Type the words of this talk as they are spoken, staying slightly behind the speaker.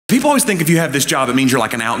People always think if you have this job, it means you're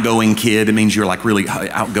like an outgoing kid. It means you're like really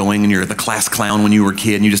outgoing and you're the class clown when you were a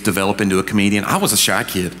kid and you just develop into a comedian. I was a shy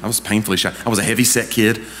kid. I was painfully shy. I was a heavy-set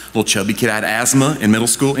kid, a little chubby kid. I had asthma in middle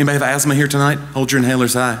school. Anybody have asthma here tonight? Hold your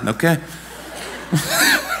inhalers high. Okay.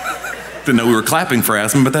 Didn't know we were clapping for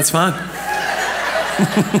asthma, but that's fine.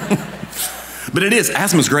 But it is.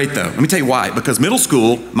 Asthma's great, though. Let me tell you why. Because middle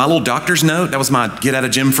school, my little doctor's note, that was my get out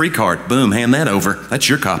of gym free card. Boom, hand that over. That's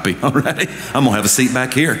your copy, all right? I'm gonna have a seat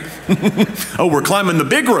back here. Oh, we're climbing the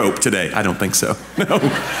big rope today. I don't think so. No,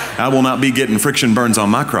 I will not be getting friction burns on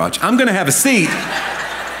my crotch. I'm gonna have a seat.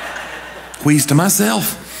 Wheeze to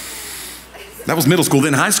myself. That was middle school.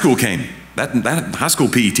 Then high school came. That high school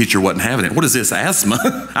PE teacher wasn't having it. What is this,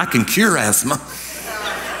 asthma? I can cure asthma.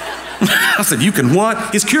 I said, you can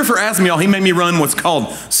what? His cure for asthma, y'all, he made me run what's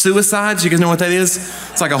called suicides. You guys know what that is?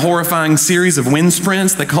 It's like a horrifying series of wind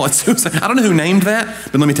sprints. They call it suicide. I don't know who named that,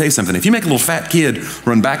 but let me tell you something. If you make a little fat kid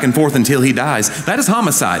run back and forth until he dies, that is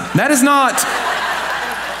homicide. That is not.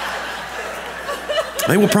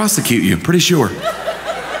 They will prosecute you, pretty sure.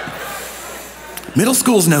 Middle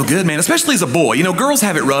school's no good, man, especially as a boy. You know, girls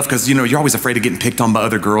have it rough because, you know, you're always afraid of getting picked on by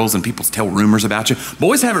other girls and people tell rumors about you.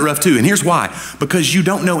 Boys have it rough too, and here's why. Because you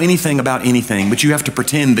don't know anything about anything, but you have to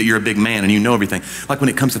pretend that you're a big man and you know everything. Like when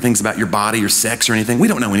it comes to things about your body or sex or anything, we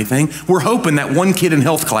don't know anything. We're hoping that one kid in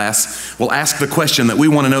health class will ask the question that we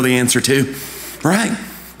want to know the answer to, right?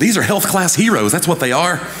 These are health class heroes. That's what they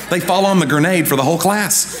are. They fall on the grenade for the whole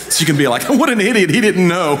class. So you can be like, what an idiot, he didn't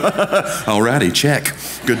know. Alrighty, check.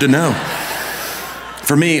 Good to know.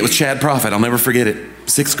 For me, it was Chad Prophet. I'll never forget it.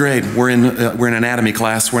 6th grade, we're in anatomy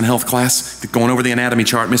class. We're in health class, going over the anatomy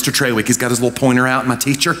chart. Mr. Trawick, he's got his little pointer out, my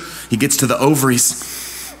teacher. He gets to the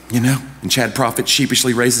ovaries, you know, and Chad Prophet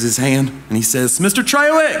sheepishly raises his hand and he says, Mr.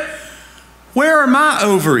 Trawick, where are my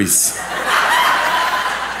ovaries?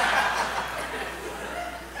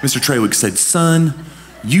 Mr. Trawick said, son,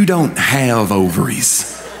 you don't have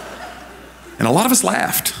ovaries. And a lot of us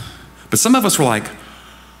laughed, but some of us were like,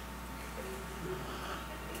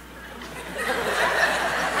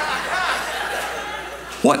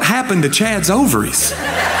 what happened to Chad's ovaries?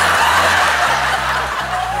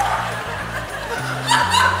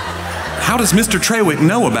 How does Mr. Trawick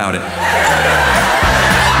know about it?